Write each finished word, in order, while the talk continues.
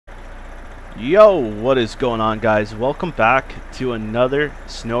Yo, what is going on, guys? Welcome back to another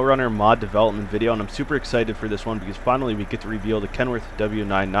SnowRunner mod development video, and I'm super excited for this one because finally we get to reveal the KENWORTH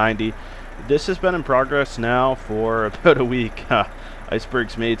W990. This has been in progress now for about a week.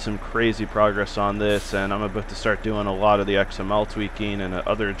 Iceberg's made some crazy progress on this, and I'm about to start doing a lot of the XML tweaking and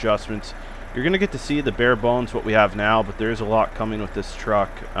other adjustments. You're going to get to see the bare bones what we have now, but there's a lot coming with this truck.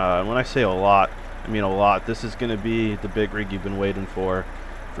 And when I say a lot, I mean a lot. This is going to be the big rig you've been waiting for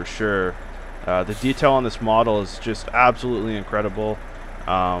sure. The detail on this model is just absolutely incredible.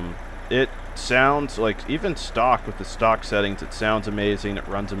 It sounds like, even stock with the stock settings, it sounds amazing, it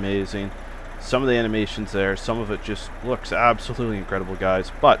runs amazing. Some of the animations there, some of it just looks absolutely incredible,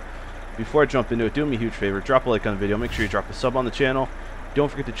 guys. But before I jump into it, do me a huge favor, drop a like on the video, make sure you drop a sub on the channel.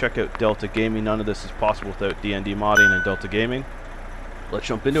 Don't forget to check out Delta Gaming. None of this is possible without D&D modding and Delta Gaming. Let's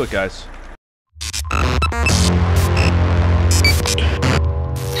jump into it, guys.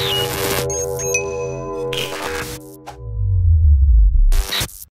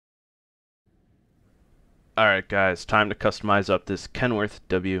 Alright guys, time to customize up this KENWORTH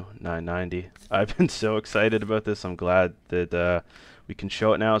W990. I've been so excited about this. I'm glad that we can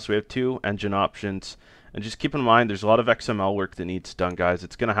show it now. So we have two engine options. And just keep in mind, there's a lot of XML work that needs done, guys.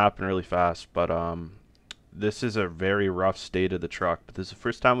 It's going to happen really fast, but this is a very rough state of the truck. But this is the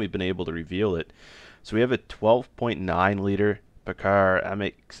first time we've been able to reveal it. So we have a 12.9 liter Paccar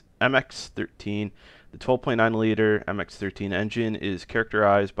MX-13. The 12.9 liter MX-13 engine is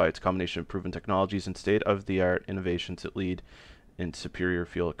characterized by its combination of proven technologies and state-of-the-art innovations that lead in superior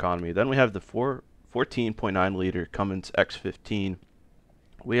fuel economy. Then we have the 14.9 liter Cummins X15.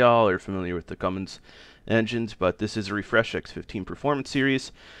 We all are familiar with the Cummins engines, but this is a refreshed X15 Performance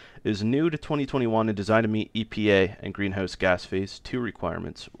Series. It is new to 2021 and designed to meet EPA and Greenhouse Gas Phase 2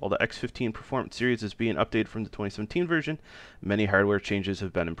 requirements. While the X15 Performance Series is being updated from the 2017 version, many hardware changes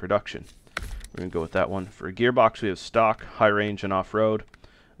have been in production. We're going to go with that one. For a gearbox, we have stock, high range, and off-road.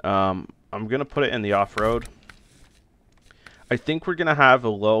 I'm going to put it in the off-road. I think we're going to have a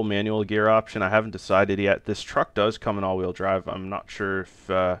low manual gear option. I haven't decided yet. This truck does come in all-wheel drive. I'm not sure if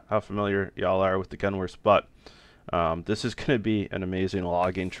how familiar y'all are with the Kenworths, but this is going to be an amazing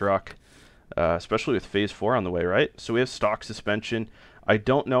logging truck, especially with Phase 4 on the way, right? So we have stock suspension. I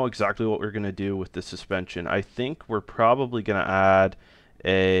don't know exactly what we're going to do with the suspension. I think we're probably going to add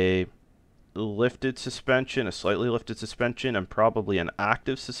a lifted suspension, a slightly lifted suspension, and probably an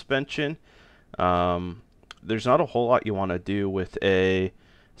active suspension. There's not a whole lot you want to do with a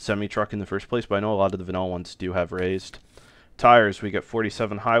semi-truck in the first place, but I know a lot of the vanilla ones do have raised. Tires, we got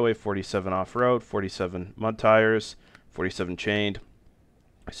 47 highway, 47 off-road, 47 mud tires, 47 chained.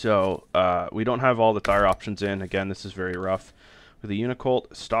 So we don't have all the tire options in. Again, this is very rough. With the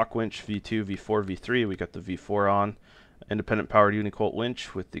Unicolt stock winch V2, V4, V3, we got the V4 on. Independent powered Unicolt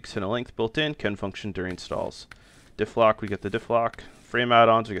winch with the extended length built in, can function during stalls. Diff lock, we get the diff lock. Frame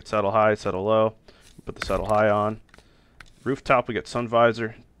add-ons, we get saddle high, saddle low. Put the saddle high on. Rooftop, we get sun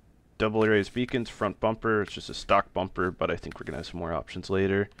visor. Double raised beacons, front bumper. It's just a stock bumper, but I think we're going to have some more options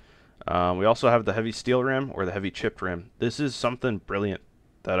later. We also have the heavy steel rim or the heavy chipped rim. This is something brilliant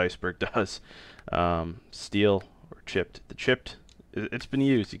that Iceberg does. Steel or chipped. The chipped, it's been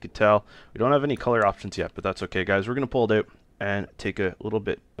used, you could tell. We don't have any color options yet, but that's okay, guys. We're going to pull it out and take a little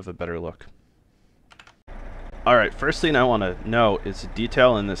bit of a better look. Alright, first thing I want to note is the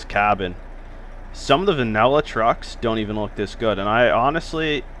detail in this cabin. Some of the vanilla trucks don't even look this good, and I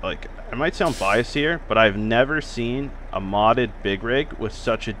honestly, like, I might sound biased here, but I've never seen a modded big rig with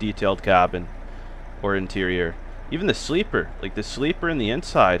such a detailed cabin or interior. Even the sleeper, like the sleeper in the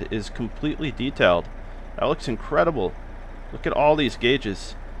inside is completely detailed. That looks incredible. Look at all these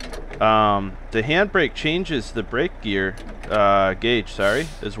gauges. The handbrake changes the brake gear gauge,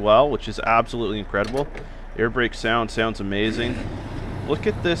 as well, which is absolutely incredible. Air brake sounds amazing. Look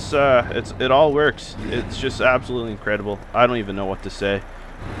at this, it all works. It's just absolutely incredible. I don't even know what to say.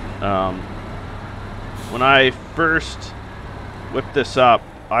 When I first whipped this up,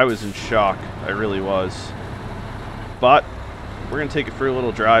 I was in shock. I really was. But we're going to take it for a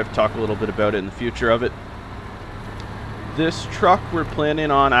little drive, talk a little bit about it in the future of it. This truck, we're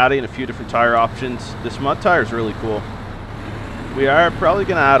planning on adding a few different tire options. This mud tire is really cool. We are probably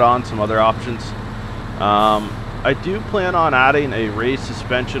going to add on some other options. I do plan on adding a raised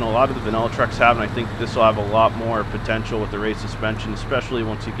suspension. A lot of the vanilla trucks have, and I think this will have a lot more potential with the raised suspension, especially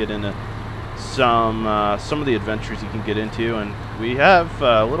once you get into some of the adventures you can get into. And we have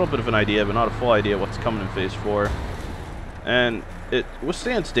a little bit of an idea, but not a full idea what's coming in Phase 4. And it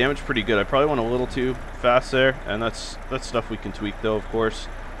withstands damage pretty good. I probably went a little too fast there, and that's stuff we can tweak though, of course.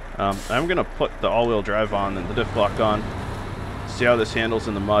 I'm gonna put the all-wheel drive on and the diff lock on. See how this handles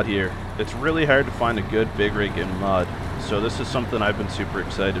in the mud here. It's really hard to find a good big rig in mud, so this is something I've been super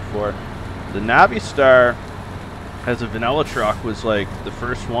excited for. The Navistar as a vanilla truck was like the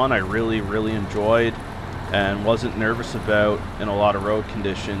first one I really enjoyed and wasn't nervous about in a lot of road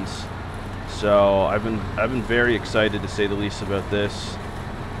conditions. So I've been very excited, to say the least, about this.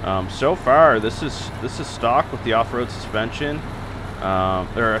 So far, this is stock with the off-road suspension,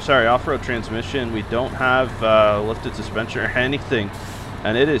 off-road transmission. We don't have lifted suspension or anything,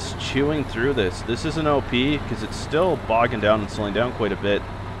 and it is chewing through this. This is an OP because it's still bogging down and slowing down quite a bit,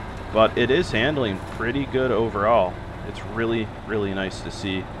 but it is handling pretty good overall. It's really nice to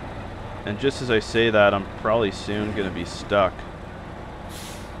see. And just as I say that, I'm probably soon going to be stuck.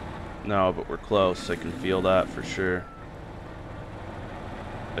 No, but we're close. I can feel that for sure.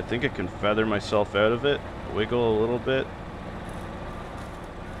 I think I can feather myself out of it, wiggle a little bit.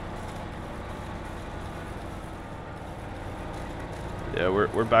 Yeah,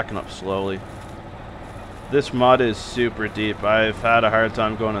 we're backing up slowly. This mud is super deep. I've had a hard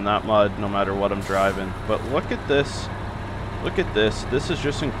time going in that mud no matter what I'm driving. But look at this. Look at this. This is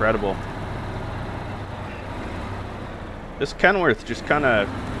just incredible. This Kenworth just kind of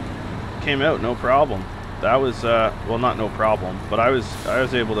came out no problem. That was well, not no problem, but I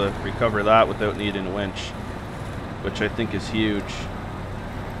was able to recover that without needing a winch, which I think is huge.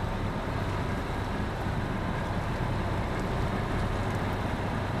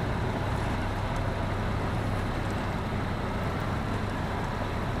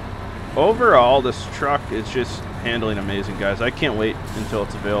 Overall, this truck is just handling amazing, guys. I can't wait until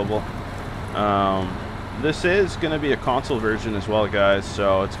it's available. This is going to be a console version as well, guys,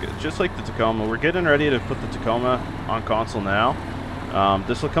 so it's just like the Tacoma. We're getting ready to put the Tacoma on console now.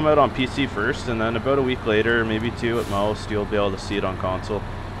 This will come out on PC first, and then about a week later, maybe 2 at most, you'll be able to see it on console.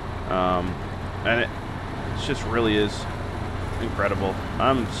 And it just really is incredible.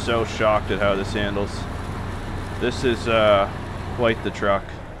 I'm so shocked at how this handles. This is quite the truck.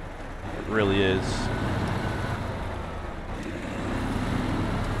 It really is.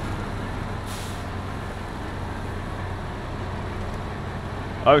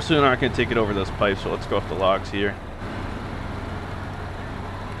 Obviously, we're not going to take it over those pipes, so let's go up the logs here.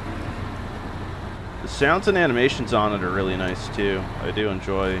 The sounds and animations on it are really nice, too. I do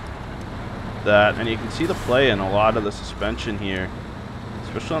enjoy that. And you can see the play in a lot of the suspension here,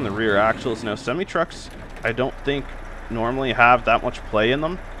 especially on the rear axles. Now, semi-trucks, I don't think normally have that much play in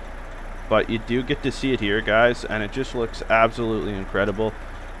them, but you do get to see it here, guys, and it just looks absolutely incredible.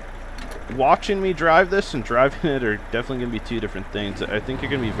 Watching me drive this and driving it are definitely going to be 2 different things. I think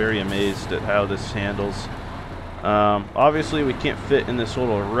you're going to be very amazed at how this handles. Obviously, we can't fit in this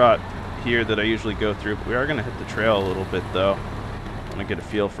little rut here that I usually go through, but we are going to hit the trail a little bit, though. I want to get a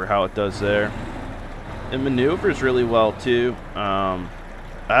feel for how it does there. It maneuvers really well, too. I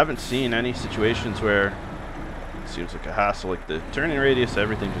haven't seen any situations where it seems like a hassle. Like the turning radius,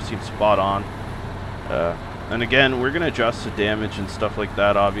 everything just seems spot on. And again, we're going to adjust the damage and stuff like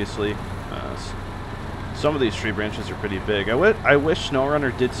that, obviously. Some of these tree branches are pretty big. I wish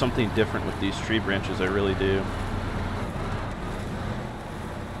SnowRunner did something different with these tree branches. I really do.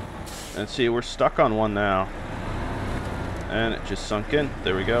 And see, we're stuck on one now. And it just sunk in.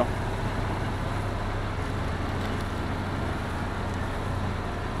 There we go.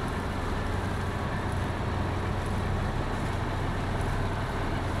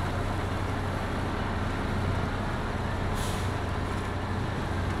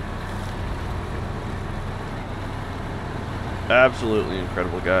 Absolutely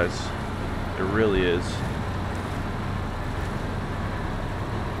incredible, guys. It really is.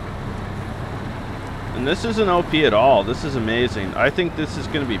 And this isn't OP at all. This is amazing. I think this is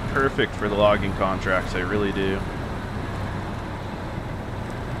going to be perfect for the logging contracts. I really do.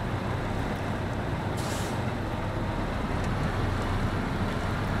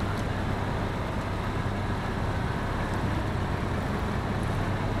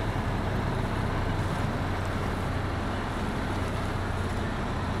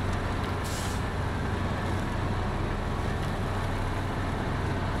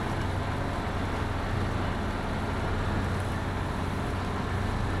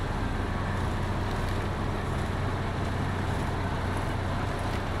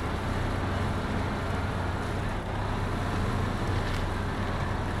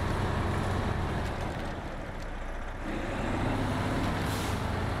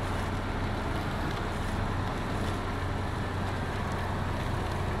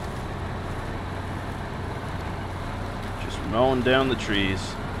 Mowing down the trees.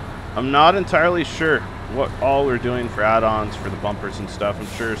 I'm not entirely sure what all we're doing for add-ons for the bumpers and stuff. I'm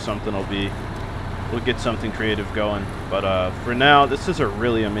sure something will be we'll get something creative going. But for now, this is a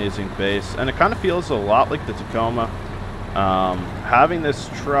really amazing base, and it kind of feels a lot like the Tacoma. Having this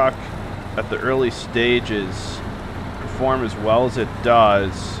truck at the early stages perform as well as it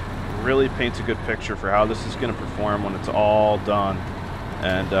does really paints a good picture for how this is going to perform when it's all done.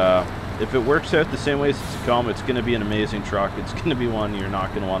 And if it works out the same way as the Tacoma, it's going to be an amazing truck. It's going to be one you're not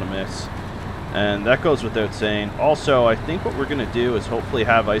going to want to miss. And that goes without saying. Also, I think what we're going to do is hopefully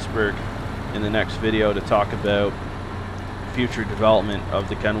have Iceberg in the next video to talk about future development of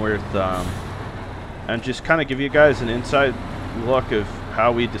the Kenworth, and just kind of give you guys an inside look of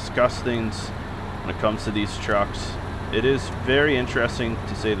how we discuss things when it comes to these trucks. It is very interesting,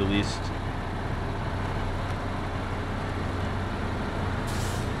 to say the least.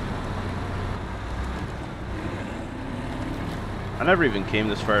 I never even came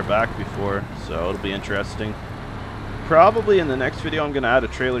this far back before, so it'll be interesting. Probably in the next video I'm going to add a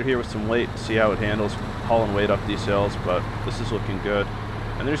trailer here with some weight, see how it handles hauling weight up these hills, but this is looking good.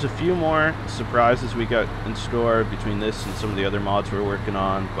 And there's a few more surprises we got in store between this and some of the other mods we're working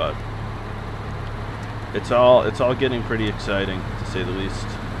on, but it's all getting pretty exciting, to say the least.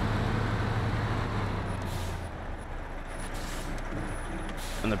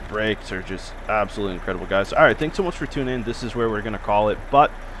 And the brakes are just absolutely incredible, guys. Alright, thanks so much for tuning in. This is where we're going to call it,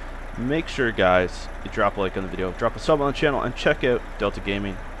 but make sure, guys, you drop a like on the video, drop a sub on the channel, and check out Delta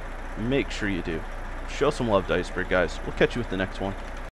Gaming. Make sure you do. Show some love to Iceberg, guys. We'll catch you with the next one.